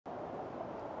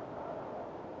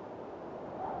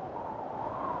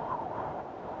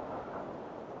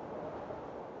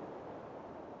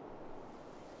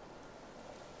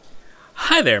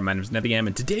Hi there, my name is Nethiam,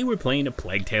 and today we're playing a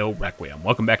Plague Tale Requiem.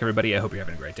 Welcome back, everybody. I hope you're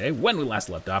having a great day. When we last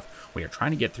left off, we are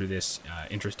trying to get through this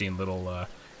interesting little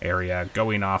area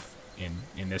going off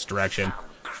in this direction.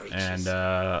 And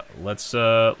let's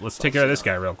take care of this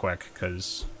guy real quick,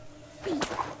 because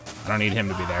I don't need him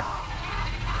to be there.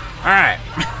 All right.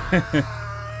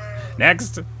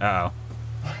 Next. Uh-oh.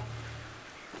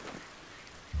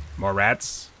 More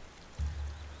rats.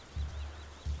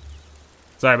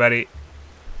 Sorry, buddy.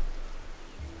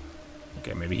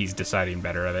 Okay, maybe he's deciding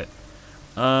better of it.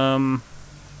 Can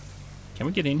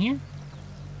we get in here?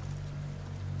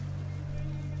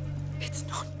 It's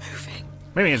not moving.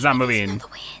 Maybe it's not moving.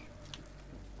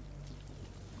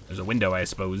 There's a window, I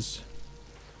suppose.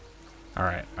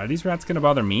 Alright, are these rats gonna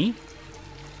bother me?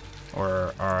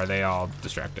 Or are they all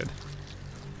distracted?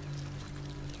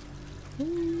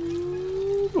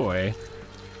 Ooh, boy.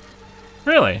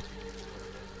 Really?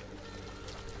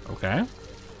 Okay.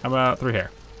 How about through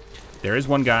here? There is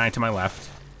one guy to my left.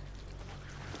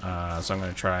 So I'm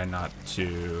going to try not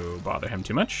to bother him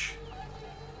too much.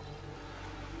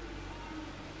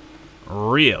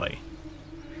 Really?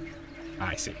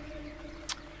 I see.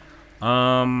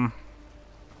 Well.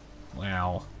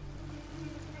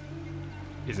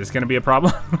 Is this going to be a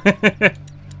problem? Nice.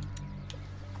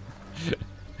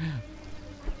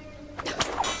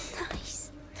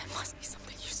 There must be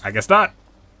something useful. I guess not.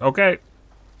 Okay.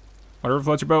 Whatever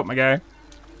floats your boat, my guy.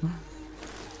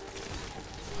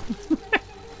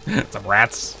 Some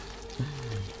rats.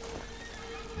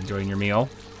 Enjoying your meal.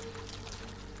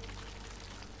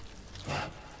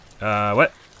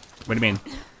 What? What do you mean?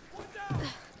 What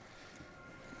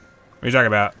are you talking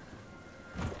about?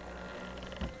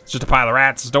 It's just a pile of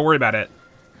rats. Don't worry about it.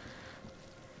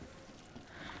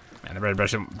 Man, there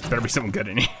better be something good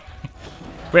in here.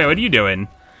 Wait, what are you doing?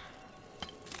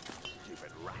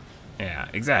 Yeah,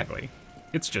 exactly.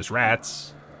 It's just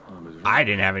rats. I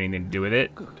didn't have anything to do with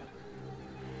it.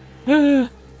 Oh.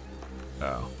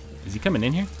 Is he coming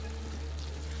in here?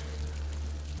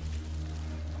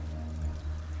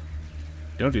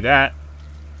 Don't do that.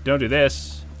 Don't do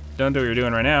this. Don't do what you're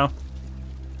doing right now.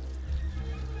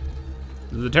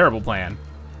 This is a terrible plan.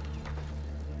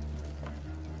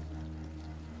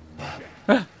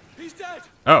 He's dead.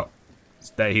 Oh.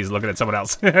 He's looking at someone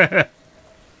else.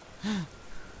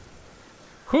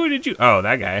 Who did you... Oh,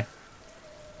 that guy.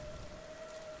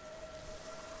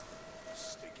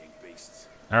 Stinking beasts.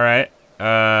 All right.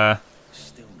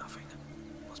 Still nothing.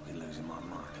 Must be losing my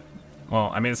mind.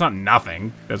 Well, I mean, it's not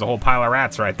nothing. There's a whole pile of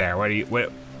rats right there.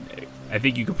 What? I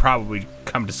think you could probably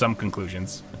come to some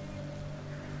conclusions.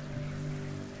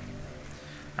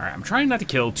 All right, I'm trying not to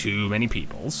kill too many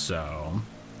people, so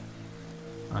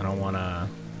I don't want to...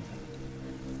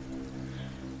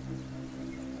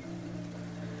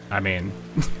 I mean...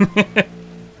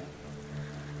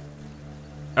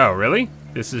 Oh, really?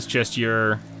 This is just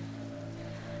your...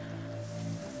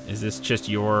 Is this just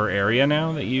your area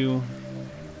now that you...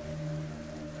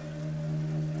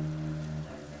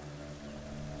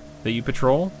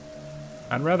 patrol?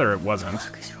 I'd rather it wasn't. The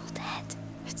workers are all dead.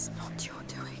 It's not your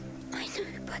doing. I know,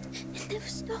 but it never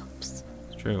stops.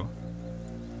 It's true.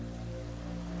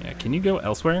 Yeah, can you go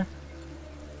elsewhere?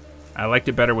 I liked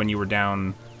it better when you were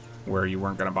down where you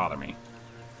weren't gonna bother me.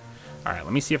 Alright,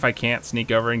 let me see if I can't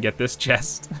sneak over and get this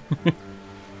chest.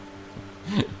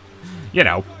 You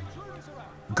know.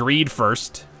 Greed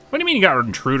first. What do you mean you got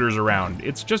intruders around?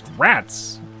 It's just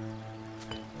rats.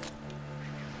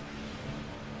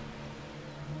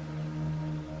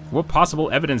 What possible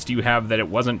evidence do you have that it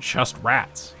wasn't just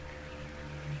rats?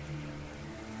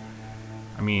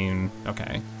 I mean,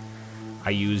 okay. I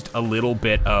used a little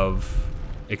bit of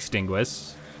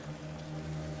extinguish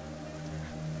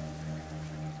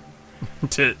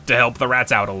to help the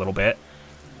rats out a little bit.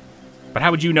 But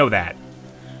how would you know that?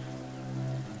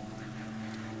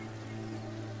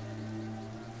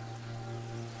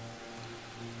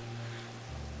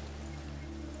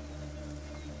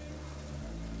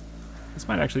 This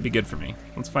might actually be good for me.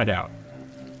 Let's find out.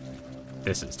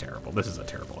 This is terrible. This is a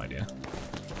terrible idea.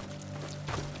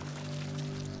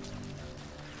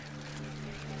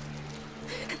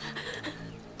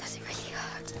 Does it really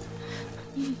hurt?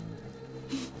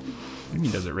 What do you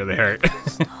mean, does it really hurt?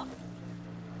 Stop.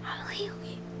 I'll heal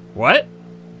you. What?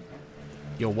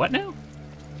 Yo, what now?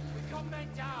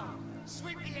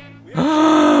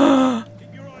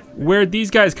 Where'd these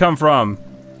guys come from?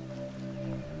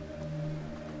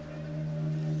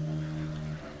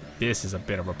 This is a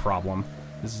bit of a problem.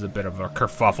 This is a bit of a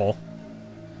kerfuffle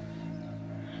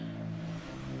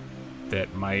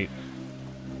that might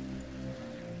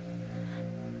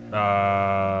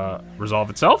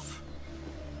resolve itself.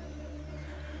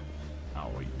 Oh,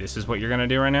 This is what you're gonna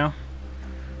do right now?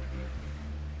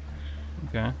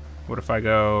 Okay. What if I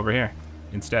go over here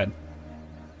instead?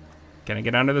 Can I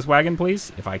get under this wagon,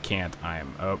 please? If I can't, I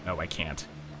am... Oh, no, I can't.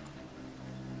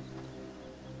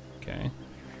 Okay.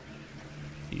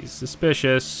 He's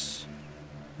suspicious.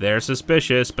 They're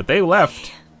suspicious, but they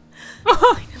left.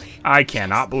 I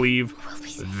cannot believe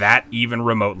that even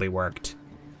remotely worked.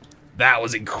 That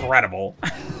was incredible.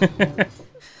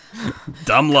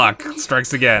 Dumb luck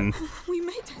strikes again. We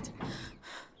made it.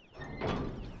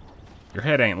 Your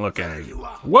head ain't looking.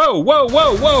 Whoa, whoa,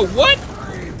 whoa, whoa, what?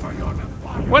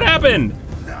 What happened?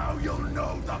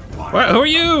 What, who are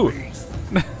you?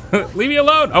 Leave me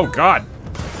alone. Oh, God.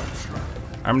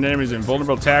 Armed enemies are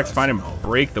invulnerable attacks. Find and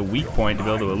break the weak point to be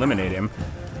able to eliminate him.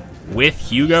 With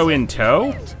Hugo in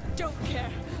tow? Don't care.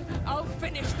 I'll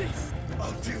finish this.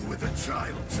 I'll deal with a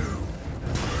child too.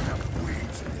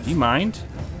 Do you mind?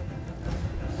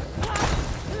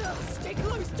 Stay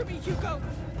close to me, Hugo.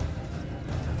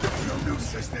 No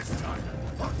nooses this time.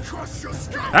 I'll crush your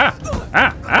skull. Ah!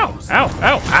 Ah! Ow! Ow!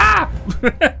 Ow! Ah!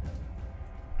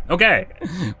 Okay.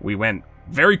 We went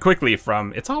very quickly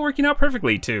from it's all working out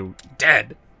perfectly to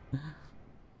dead.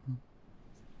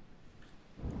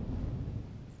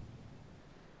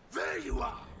 There you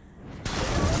are.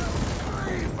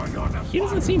 He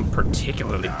doesn't seem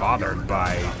particularly bothered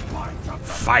by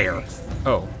fire.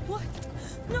 Oh. What?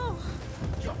 No.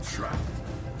 You're trapped.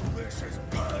 This is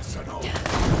personal.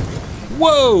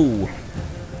 Whoa!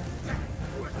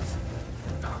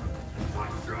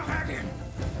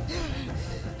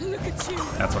 Look at you.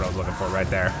 That's what I was looking for right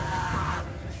there.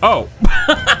 Oh!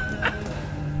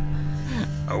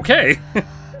 Okay.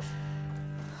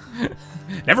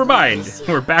 Never mind.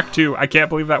 We're back to I can't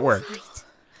believe that worked. Right.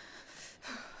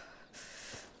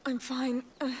 I'm fine.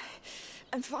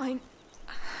 I'm fine.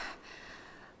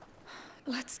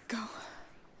 Let's go.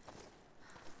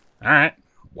 All right.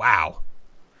 Wow.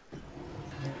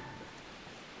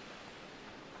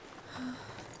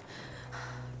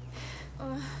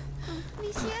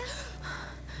 Amicia?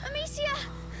 Amicia!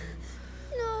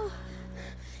 No.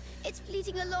 It's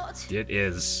bleeding a lot. It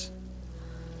is.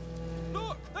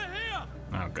 Look, they're here.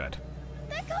 Oh, good.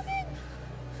 They're coming!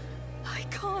 I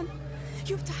can't.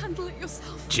 You have to handle it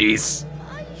yourself. Jeez.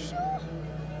 Are you sure?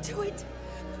 Do it.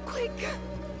 Quick.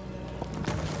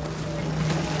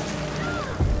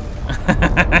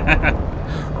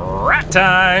 Rat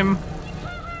time.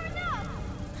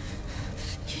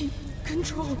 Keep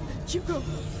control, Hugo.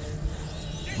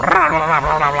 I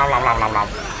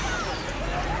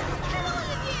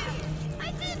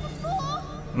did before!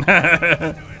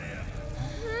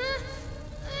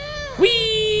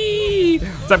 Whee!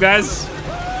 What's up, guys?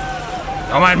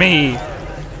 Don't mind me. You're all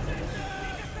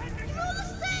the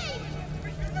same!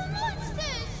 You're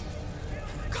monsters!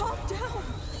 Calm down.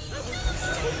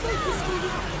 Stay focused,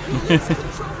 Hugo. Lose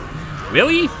control.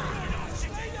 Really?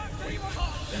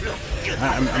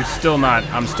 I'm still not.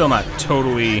 I'm still not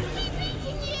totally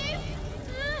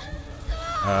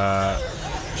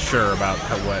sure about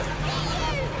how,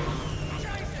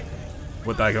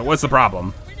 what's the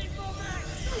problem?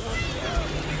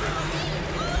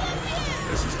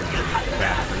 This is gonna be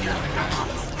bad for you.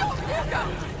 Stop, Hugo.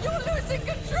 You're losing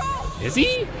control. Is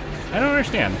he? I don't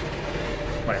understand.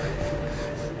 Whatever.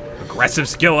 Aggressive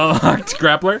skill unlocked,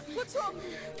 grappler. What's wrong?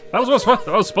 That was what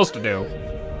I was supposed to do.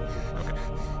 Okay.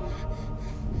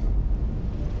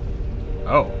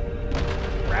 Oh.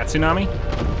 Rat tsunami?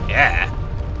 Yeah.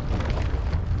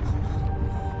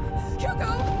 Hugo.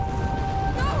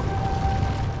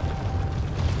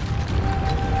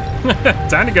 No.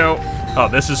 Time to go. Oh,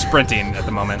 this is sprinting at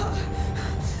the moment.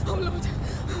 Oh, Lord.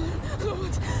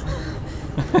 Lord.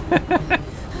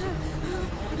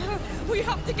 We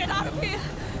have to get out of here.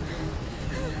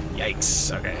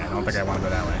 Yikes. Okay, I don't think I want to go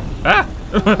that way. Ah!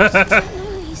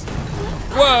 Noise.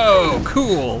 Whoa,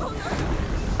 cool.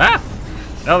 Ah!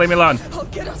 No, leave me alone. I'll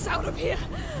get us out of here.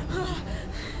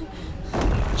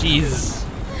 Jeez.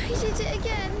 I did it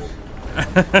again.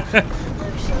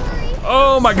 I'm sorry.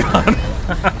 Oh my god.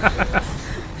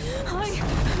 I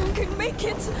can make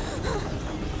it. It's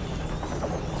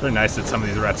very nice that some of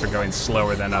these rats are going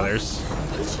slower than others.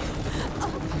 Push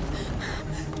up.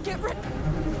 Get ready.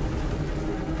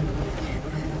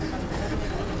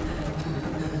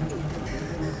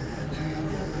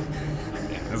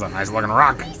 This is a nice looking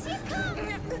rock. I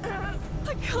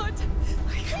can't.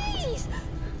 Please!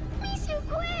 Amicia,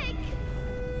 quick!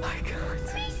 I can't.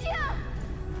 Amicia!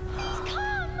 Please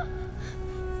come!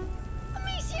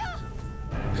 Amicia!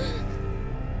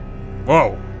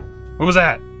 Whoa. What was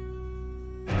that?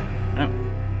 Oh,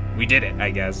 we did it,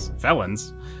 I guess.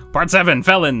 Felons. Part 7,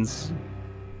 felons.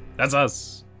 That's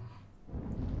us.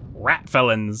 Rat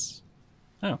felons.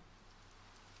 Oh.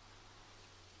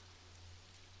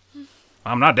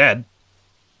 I'm not dead.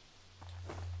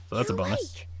 So that's a You're bonus.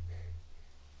 awake.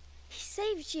 He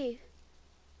saved you.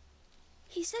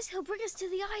 He says he'll bring us to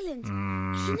the island.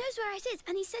 He knows where it is,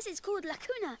 and he says it's called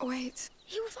Lacuna. Wait.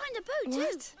 He will find a boat, too.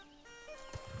 What?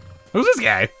 Who's this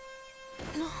guy?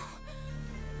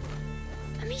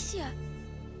 Amicia.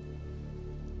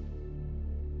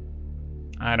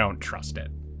 I don't trust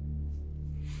it.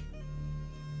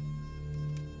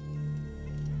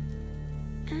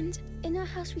 And in our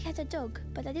house we had a dog,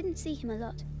 but I didn't see him a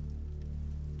lot.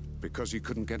 Because you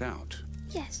couldn't get out.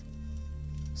 Yes.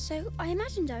 So I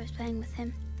imagined I was playing with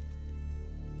him.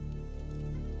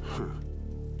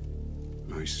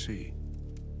 I see.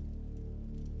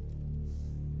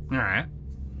 All right.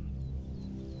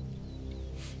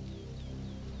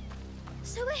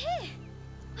 So we're here.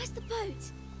 Where's the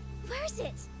boat? Where is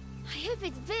it? I hope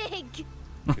it's big.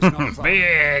 It's not far.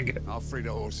 Big. I'll free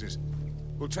the horses.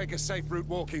 We'll take a safe route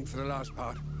walking for the last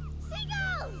part.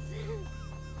 Seagulls!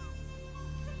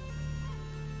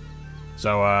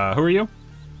 So, who are you?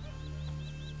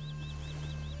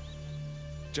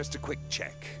 Just a quick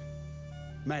check.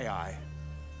 May I?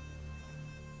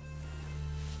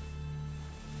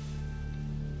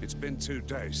 It's been 2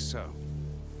 days, so...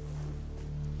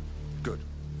 Good.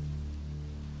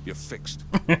 You're fixed.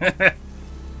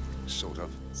 Sort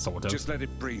of. Sort of. Just let it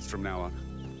breathe from now on.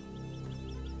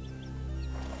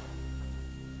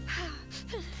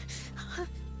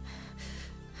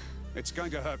 It's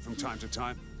going to hurt from time to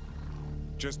time.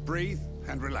 Just breathe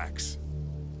and relax.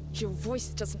 Your voice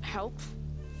doesn't help.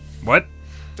 What?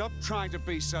 Stop trying to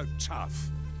be so tough.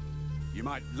 You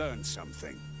might learn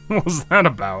something. What was that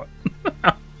about?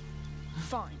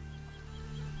 Fine.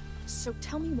 So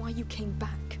tell me why you came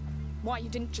back. Why you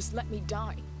didn't just let me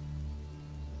die.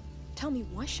 Tell me,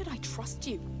 why should I trust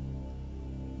you?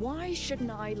 Why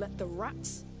shouldn't I let the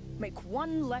rats make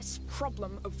one less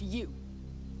problem of you?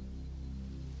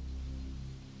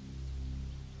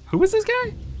 Who is this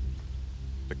guy?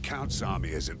 The Count's army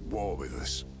is at war with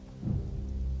us.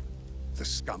 The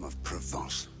scum of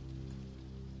Provence.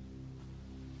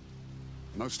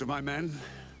 Most of my men,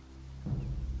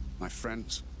 my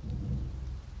friends,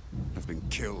 have been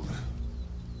killed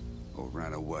or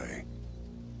ran away.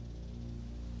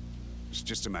 It's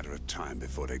just a matter of time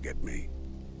before they get me.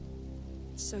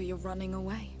 So you're running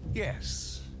away?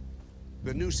 Yes.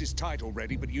 The noose is tight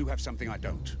already, but you have something I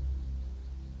don't.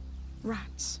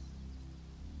 Rats.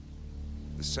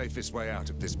 The safest way out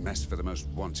of this mess for the most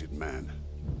wanted man.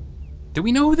 Do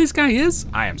we know who this guy is?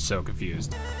 I am so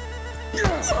confused.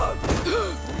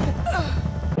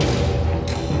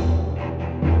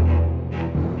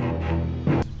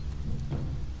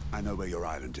 I know where your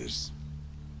island is.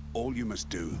 All you must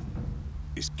do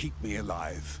is keep me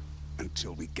alive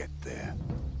until we get there.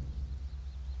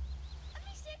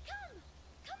 Amicia, come!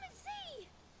 Come and see!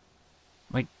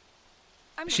 Like,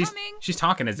 I'm she's coming!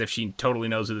 talking as if she totally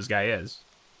knows who this guy is.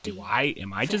 Do Be I?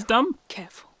 Am I just very dumb?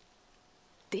 Careful.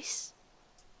 This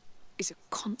is a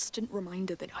constant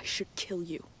reminder that I should kill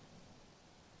you.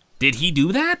 Did he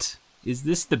do that? Is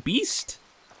this the beast?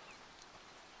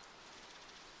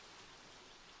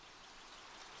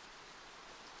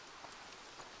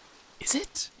 Is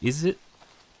it? Is it?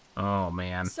 Oh,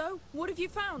 man. So, what have you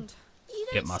found? You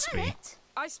don't It must smell be. it?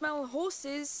 I smell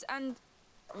horses and...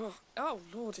 Oh,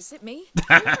 Lord, is it me?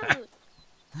 No.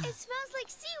 It smells like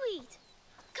seaweed.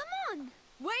 Come on.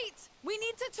 Wait! We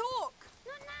need to talk!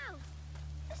 Not now.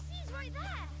 The sea's right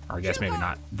there. Or I guess maybe Hugo,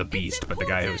 not the it's beast, but the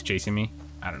guy who was important. chasing me.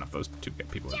 I don't know if those two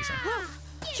people are the same.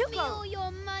 Give me Hugo. all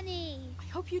your money. I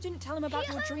hope you didn't tell him about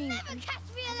He'll your dream never and catch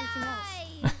me everything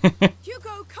alive.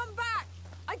 Hugo, come back!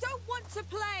 I don't want to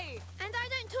play! And I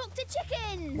don't talk to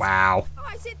chickens. Wow.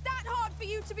 Oh, is it that hard for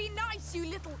you to be nice, you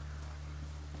little...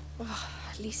 Oh,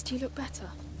 at least you look better.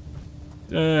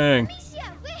 Dang.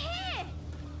 Amicia, we're here.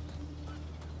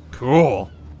 Cool.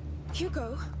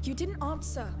 Hugo, you didn't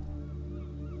answer.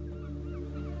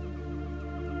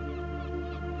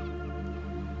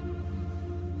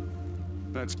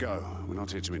 Let's go. We're not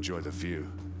here to enjoy the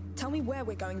view. Tell me where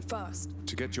we're going first.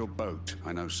 To get your boat,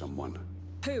 I know someone.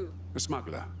 Who? A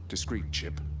smuggler. Discreet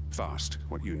chip. Fast.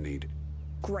 What you need.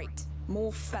 Great.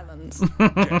 More felons.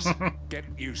 Yes. Get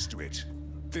used to it.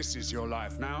 This is your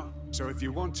life now. So if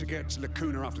you want to get to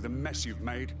Lacuna after the mess you've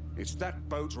made, it's that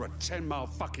boat or a 10-mile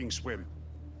fucking swim.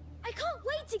 I can't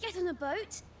wait to get on a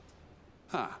boat.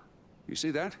 Huh. You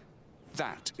see that?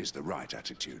 That is the right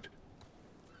attitude.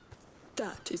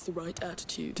 That is the right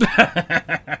attitude. Got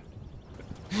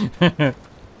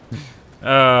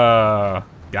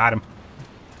him.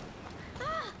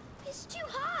 Ah, it's too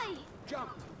high.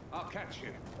 Jump!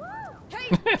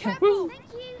 Careful!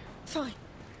 Thank you. Fine.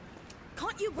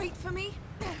 Can't you wait for me?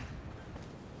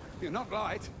 You're not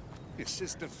light. Your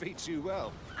sister feeds you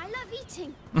well. I love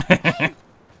eating. Hey,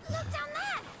 look down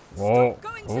there. Whoa.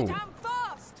 Stop going so Oh. damn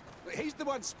fast! He's the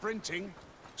one sprinting.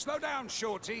 Slow down,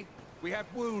 Shorty. We have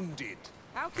wounded.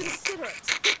 How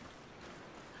considerate.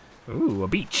 Ooh, a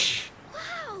beach.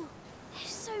 Wow, there's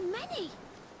so many.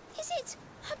 Is it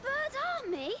a bird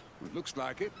army? It looks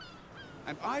like it.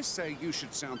 And I say you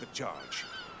should sound the charge.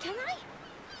 Can I?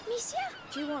 Monsieur?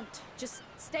 If you want, just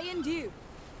stay in view.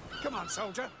 Come on,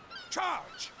 soldier.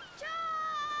 Charge!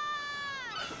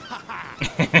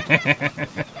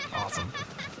 Awesome.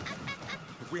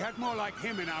 If we had more like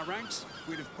him in our ranks,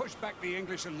 we'd have pushed back the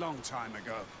English a long time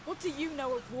ago. What do you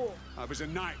know of war? I was a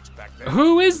knight back then.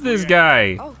 Who is this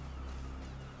guy? Oh.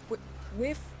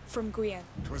 We're from Requiem.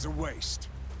 It was a waste.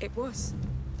 It was.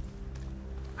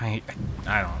 I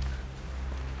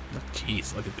don't.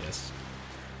 Jeez, look at this.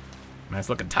 Nice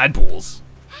looking tide pools.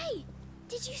 Hey,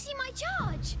 did you see my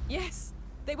charge? Yes.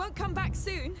 They won't come back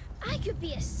soon. I could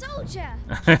be a soldier.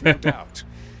 No doubt.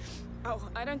 Oh,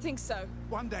 I don't think so.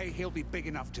 One day he'll be big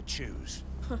enough to choose.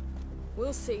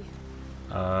 We'll see.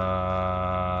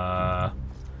 Are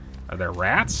there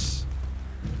rats?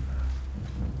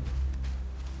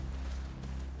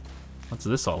 What's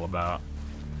this all about?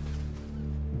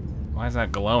 Why is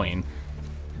that glowing?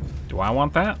 Do I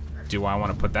want that? Do I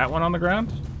want to put that one on the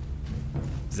ground?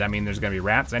 Does that mean there's gonna be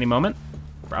rats any moment?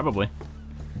 Probably.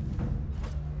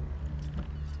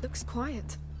 Looks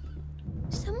quiet.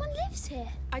 Someone lives here.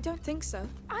 I don't think so.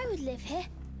 I would live here,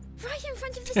 right in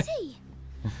front of the sea.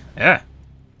 Yeah.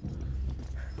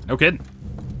 No kidding.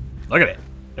 Look at it.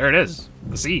 There it is.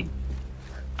 The sea.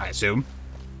 I assume.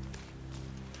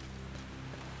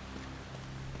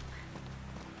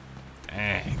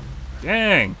 Dang.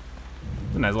 Dang.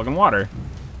 It's a nice looking water.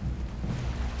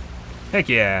 Heck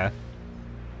yeah.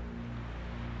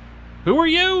 Who are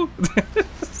you?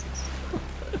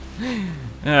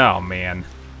 Oh, man.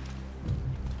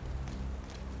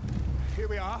 Here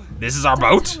we are. This is our Don't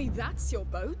boat? tell me that's your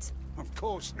boat. Of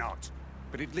course not.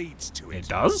 But it leads to it. It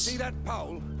does? See that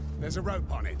pole? There's a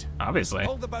rope on it. Obviously.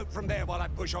 Hold the boat from there while I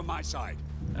push on my side.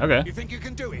 Okay. You think you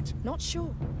can do it? Not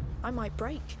sure. I might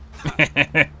break.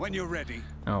 When you're ready.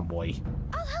 Oh, boy.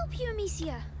 I'll help you,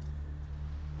 Amicia.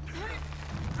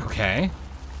 Okay.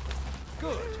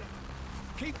 Good.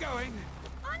 Keep going.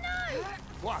 Oh no!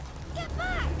 What? Get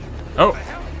back! Oh, The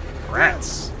hell?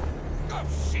 rats. Oh,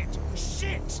 shit.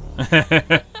 Shit.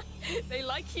 They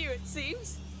like you, it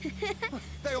seems.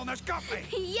 They almost got me.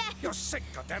 Yeah. You're sick,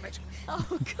 goddammit. Oh,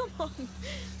 come on.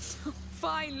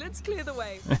 Fine, let's clear the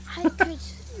way. I could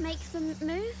make them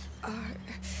move.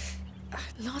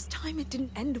 Last time it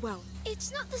didn't end well.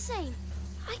 It's not the same.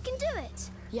 I can do it.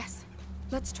 Yes,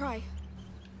 let's try.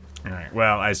 All right.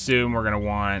 Well, I assume we're gonna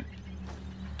want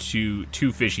two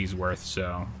fishies worth.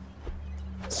 So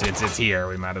since it's here,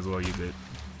 we might as well use it.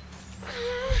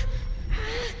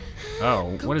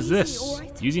 Oh, what is this? all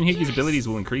right? Using Hickey's Yes. abilities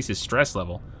will increase his stress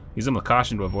level. Use them with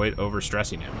caution to avoid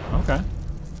overstressing him. Okay.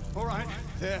 All right.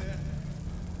 They're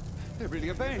really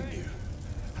obeying you.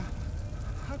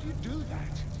 How do you do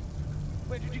that?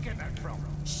 Where did you get that from?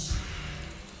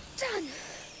 Done.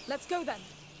 Let's go then.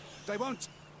 They won't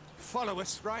follow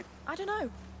us, right? I don't know.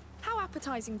 How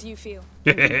appetizing do you feel?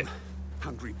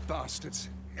 Hungry bastards.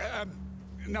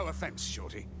 No offense,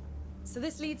 Shorty. So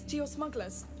this leads to your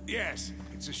smugglers. Yes,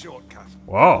 it's a shortcut.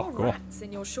 Whoa, More cool. rats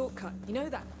in your shortcut. You know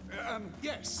that?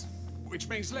 Yes, which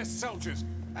means less soldiers.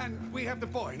 And we have the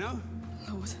boy, no?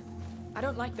 Lord, I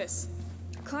don't like this.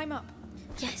 Climb up.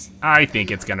 Yes. I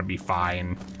think it's gonna be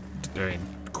fine. I mean,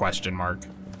 question mark.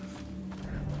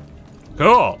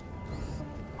 Cool.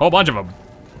 Whole bunch of them.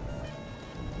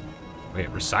 Wait,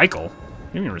 recycle?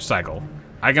 What do you mean recycle?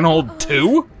 I can hold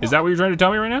two? Is that what you're trying to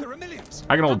tell me right now? There are millions.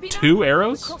 I can hold Happy now? two We're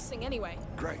arrows? crossing anyway.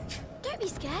 Great. Don't be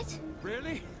scared.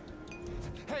 Really?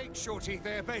 Hey, Shorty,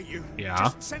 they obey you. Yeah.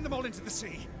 Just send them all into the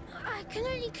sea. I can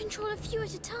only control a few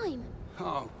at a time.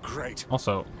 Oh, great.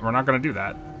 Also, we're not gonna do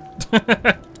that.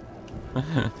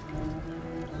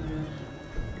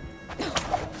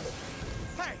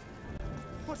 Hey!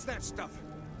 What's that stuff?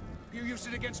 You used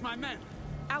it against my men.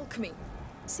 Alchemy.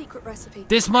 Secret recipe.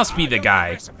 This must be I the know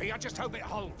guy. recipe, I just hope it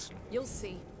holds. You'll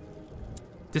see.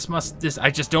 I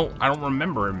don't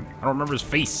remember him. I don't remember his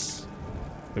face.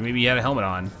 But maybe he had a helmet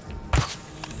on.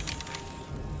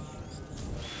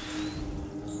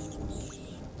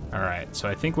 Alright, so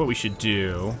I think what we should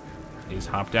do is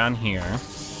hop down here.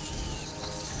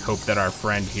 Hope that our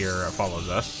friend here follows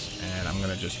us. And I'm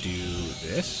gonna just do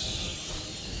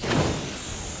this.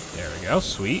 There we go,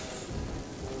 sweet.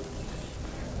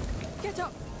 Get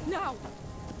up, now!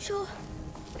 Sure.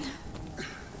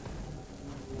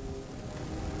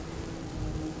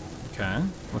 Okay,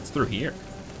 what's through here?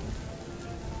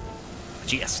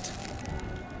 Chest.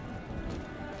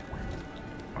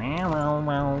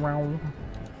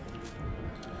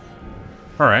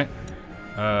 All right.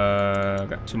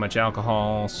 Got too much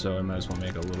alcohol, so I might as well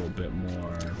make a little bit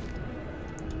more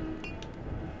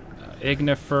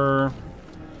ignifer.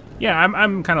 Yeah,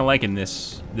 I'm kind of liking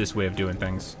this way of doing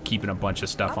things, keeping a bunch of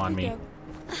stuff on me,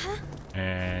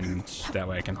 and that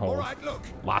way I can hold Look,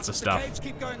 lots of stuff. The caves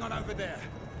keep going on over there.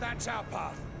 That's our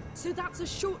path. So that's a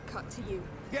shortcut to you?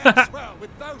 Yes, well, with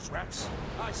those rats,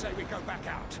 I say we go back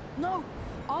out. No,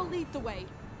 I'll lead the way.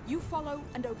 You follow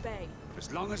and obey.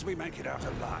 As long as we make it out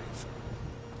alive.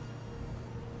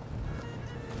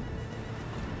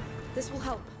 This will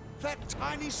help. That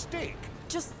tiny stick.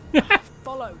 Just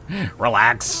follow.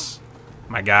 Relax,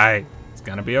 my guy. It's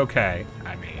gonna be okay.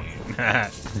 I mean,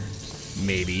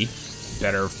 maybe.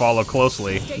 Better follow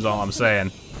closely, is all I'm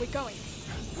saying. We're going.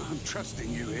 I'm trusting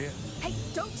you here. Hey,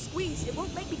 don't squeeze. It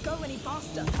won't make me go any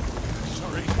faster.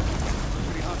 Sorry.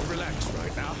 Pretty hard to relax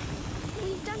right now.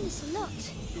 We've done this a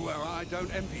lot. Well, I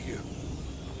don't envy you.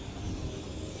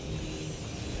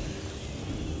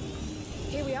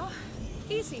 Here we are.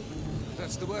 Easy.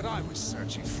 That's the word I was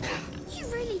searching for. You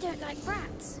really don't like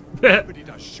rats. Nobody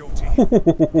does, Shorty.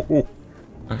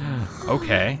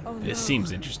 Okay, Oh, this no.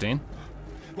 seems interesting.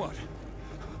 What?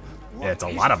 Yeah, it's a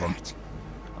What lot is of them. that?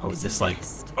 Oh, It's this a like,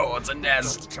 nest. oh, it's a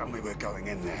nest. Don't tell me we're going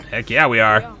in there. Heck yeah, we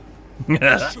are.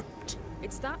 Shouldn't.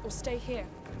 It's that or stay here.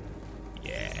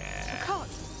 Yeah. A cart.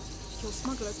 Your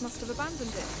smugglers must have abandoned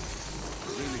it.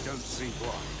 I really don't see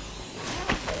why.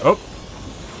 Oh.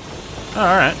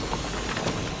 All right.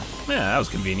 Yeah, that was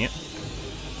convenient.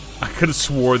 I could have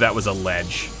swore that was a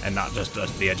ledge and not just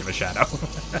the edge of a shadow.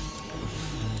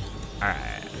 All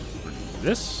right.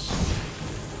 This.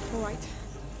 All right.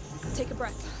 Take a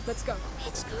breath. Let's go.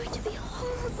 It's going to be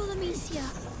horrible, Amicia.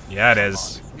 Yeah, it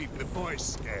is. Keep the boys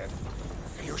scared.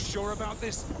 Are you sure about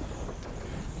this?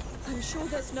 I'm sure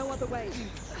there's no other way.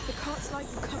 The cart's light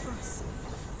will cover us.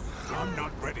 I'm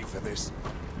not ready for this.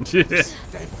 Deal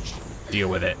Stench.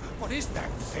 with it. What is that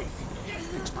thing?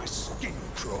 Makes my skin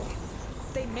crawl.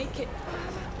 They make it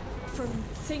from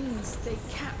things they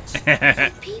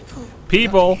catch. People.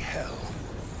 People. Hell.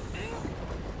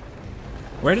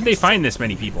 Where did they find this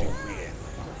many people? Weird.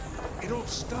 It all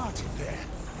started there.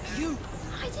 You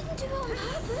I didn't do it on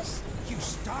purpose.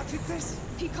 started this?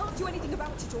 He can't do anything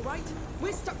about it, all right?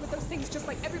 We're stuck with those things just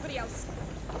like everybody else.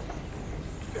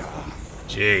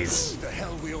 Jeez. The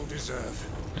hell we all deserve.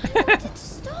 I wanted to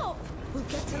stop. We'll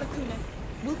get to Lacuna.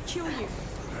 We'll cure you.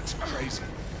 That's crazy.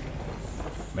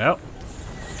 Well.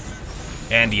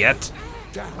 And yet.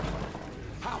 Damn.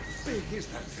 How big is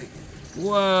that thing?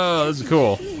 Whoa, this is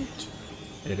cool. Huge.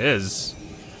 It is.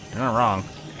 You're not wrong.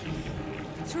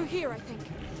 Through here, I think.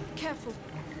 Careful.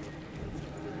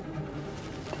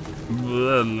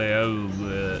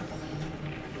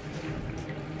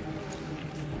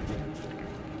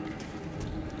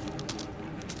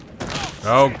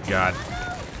 Oh, God.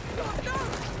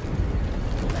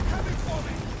 They're coming for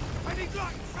me. I need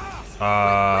light fast.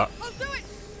 I'll do it!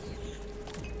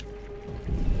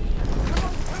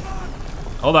 Come on.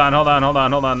 Hold on, hold on, hold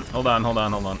on, hold on, hold on, hold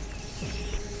on, hold on.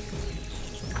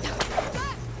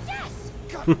 Yes!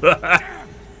 Damn.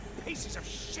 Pieces of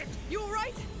shit. You all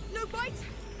right? No bite?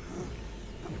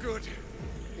 I'm good.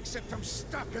 Except I'm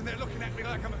stuck and they're looking at me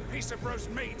like I'm a piece of roast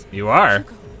meat. You are.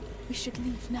 Hugo, we should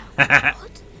leave now.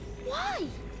 What? Why?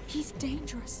 He's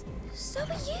dangerous. So are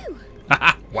you.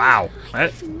 Wow. I'm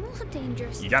even more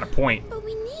dangerous. You got a point. But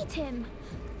we need him.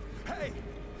 Hey,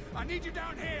 I need you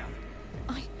down here.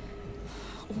 All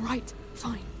right,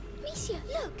 fine. Amicia,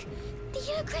 look. The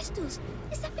yellow crystals.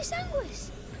 Is that Bisanguis?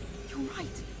 You're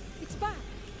right. It's back.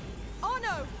 Oh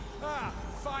no! Ah,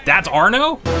 fine. That's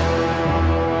Arno?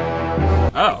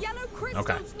 Oh. Yellow crystals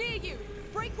Okay. near you.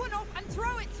 Break one off and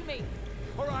throw it to me.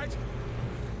 All right.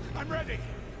 I'm ready.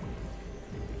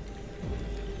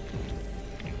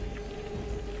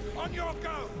 On your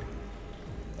go.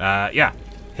 Yeah.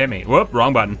 Hit me. Whoop,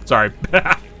 wrong button. Sorry.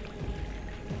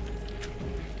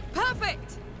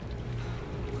 Perfect.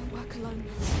 Won't work alone.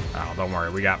 Oh, don't worry.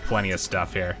 We got plenty of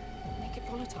stuff here. Make it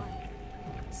volatile.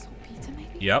 Saltpeter,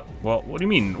 maybe? Yep. Well, what do you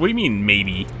mean? What do you mean,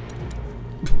 maybe?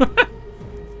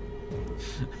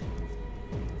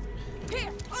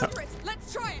 Here, over it.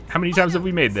 Let's try it. How many times Arno, have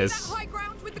we made see this? that high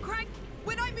ground with the crag?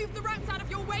 When I move the rats out of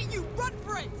your way, you run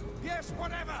for it. Yes,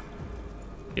 whatever.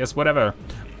 Yes, whatever.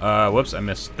 Whoops, I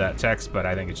missed that text, but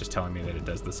I think it's just telling me that it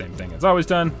does the same thing it's always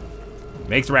done.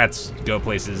 Makes rats go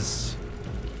places.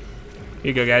 Here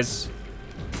you go, guys.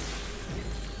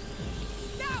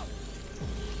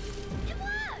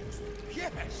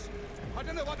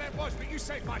 was, but you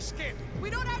saved my skin.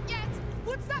 We're not out yet.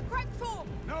 What's that crack for?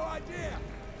 No idea.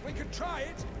 We could try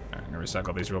it. Alright, I'm gonna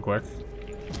recycle these real quick.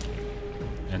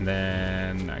 And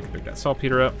then I can pick that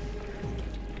saltpeter up.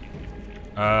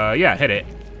 Yeah, hit it.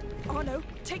 Arno,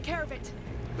 take care of it.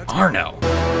 Arno.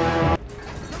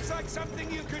 Looks like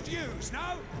something you could use,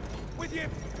 no? With your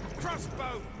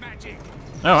crossbow magic.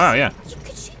 Oh, wow, yeah. You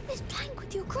could shoot this plank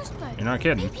with your crossbow. You're not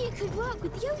kidding. Maybe it could work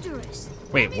with the odorous.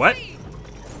 Wait, what?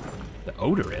 The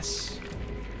odorous?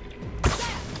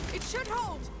 There, it should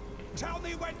hold. Tell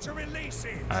me when to release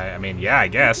it. I mean, yeah, I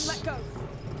guess. Let go.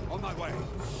 On my way.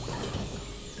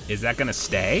 Is that gonna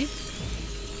stay?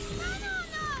 No.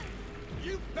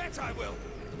 You bet I will.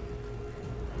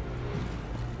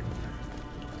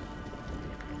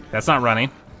 That's not running.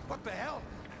 What the hell?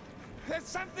 There's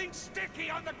something sticky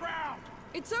on the ground.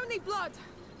 It's only blood.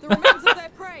 The remains of their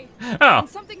prey. Oh, And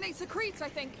something they secrete, I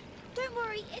think. Don't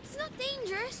worry, it's not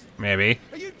dangerous. maybe.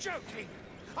 Are you joking?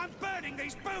 I'm burning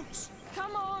these boots.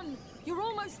 Come on. You're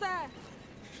almost there.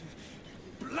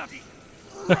 Bloody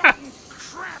rotten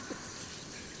crap.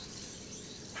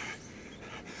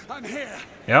 I'm here.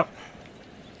 Yep.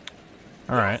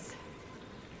 All right.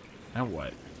 Now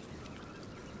what?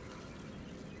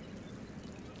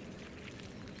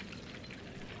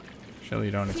 Surely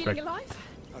you don't Feeling expect. alive?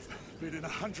 I've been in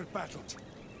 100 battles.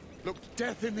 Looked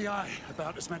death in the eye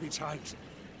about as many times.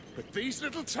 But these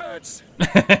little turds,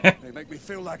 they make me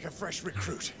feel like a fresh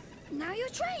recruit. Now you're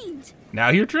trained. Now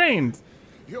you're trained.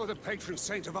 You're the patron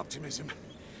saint of optimism.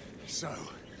 So,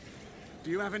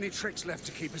 do you have any tricks left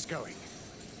to keep us going?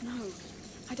 No.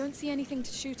 I don't see anything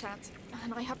to shoot at.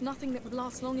 And I have nothing that would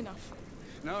last long enough.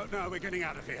 No, we're getting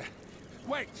out of here.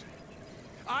 Wait.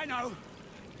 I know.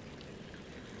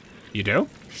 You do?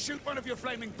 Shoot one of your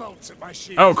flaming bolts at my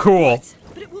shield. Oh, cool.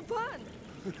 But it will burn.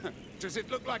 Does it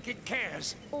look like it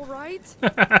cares? All right.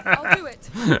 I'll do it.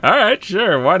 All right,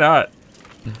 sure. Why not?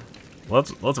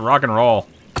 Let's rock and roll.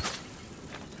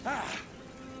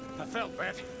 I felt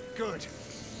that. Good.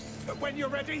 But when you're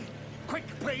ready, quick,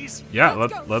 please. Yeah,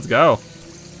 let's go.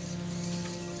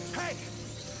 Hey,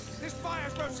 this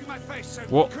fire's roasting my face, so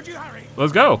Well- could you hurry?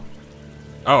 Let's go.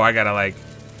 Oh, I gotta like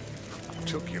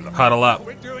Took you long. huddle up.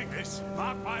 We're doing this.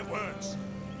 Mark my words.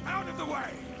 Out of the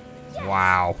way.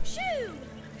 Wow. Shoo!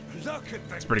 Look at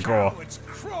the pretty cool. cowards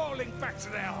crawling back to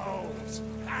their holes.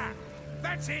 Ah,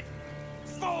 that's it.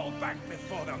 Fall back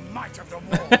before the might of the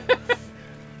wall.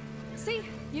 See?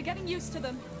 You're getting used to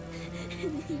them.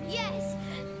 Yes,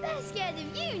 they're scared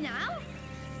of you now.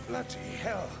 Bloody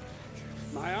hell.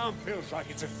 My arm feels like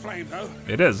it's aflame, though.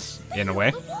 It is in a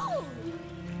way. The wall.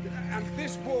 And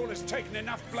this wall has taken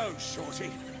enough blows, Shorty.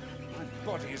 My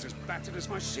body is as battered as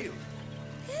my shield.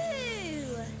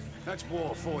 Ooh. That's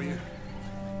war for you.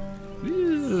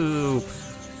 Ooh.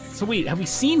 So wait, have we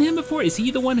seen him before? Is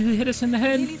he the one who hit us in the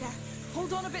head? Nearly there.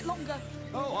 Hold on a bit longer.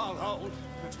 Oh, I'll hold.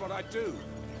 That's what I do.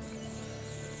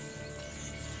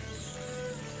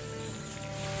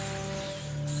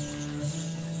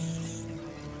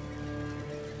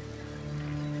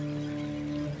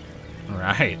 All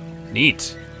right.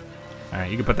 Neat. All right,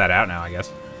 you can put that out now, I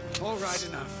guess. All right,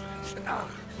 enough. Ah,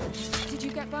 Did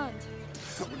you get burned?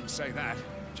 I wouldn't say that.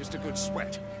 Just a good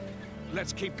sweat.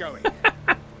 Let's keep going.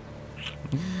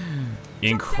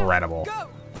 Incredible. Go!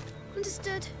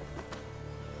 Understood.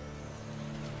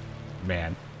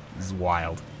 Man, this is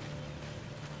wild.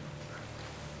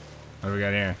 What do we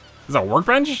got here? Is that a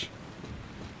workbench?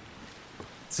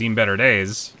 Seen better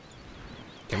days.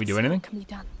 Can we do anything? What can be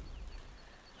done?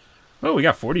 Oh, we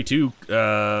got 42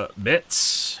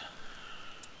 bits.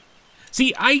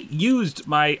 See, I used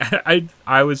my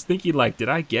I was thinking like, did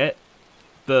I get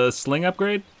the sling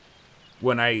upgrade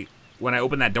when I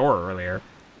opened that door earlier?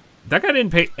 That guy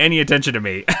didn't pay any attention to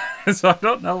me. So I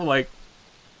don't know, like,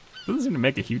 it doesn't seem to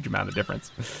make a huge amount of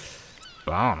difference.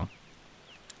 But I don't know.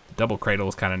 The double cradle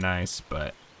is kind of nice,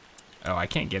 but oh, I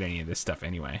can't get any of this stuff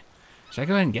anyway. Should I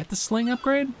go ahead and get the sling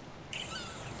upgrade?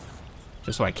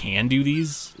 Just so I can do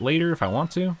these later if I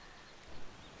want to?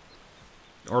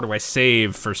 Or do I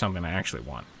save for something I actually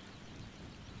want?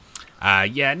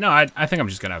 Yeah, no, I think we're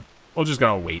just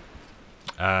gonna wait.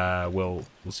 We'll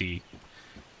see.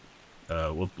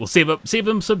 We'll save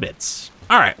them some bits.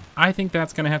 All right, I think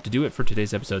that's gonna have to do it for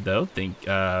today's episode, though.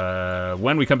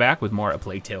 When we come back with more A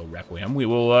Plague Tale Requiem, we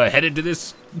will head into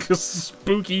this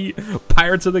spooky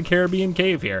Pirates of the Caribbean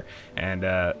cave here and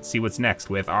see what's next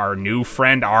with our new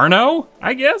friend Arno,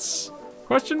 I guess?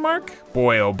 Question mark?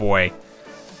 Boy, oh boy.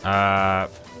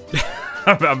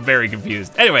 I'm very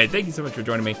confused. Anyway, thank you so much for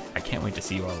joining me. I can't wait to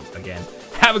see you all again.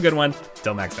 Have a good one.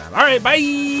 Till next time. All right,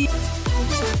 bye.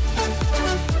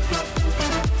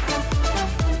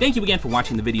 Thank you again for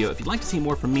watching the video. If you'd like to see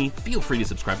more from me, feel free to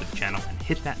subscribe to the channel and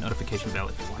hit that notification bell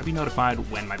if you want to be notified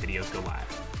when my videos go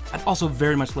live. I'd also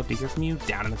very much love to hear from you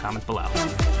down in the comments below.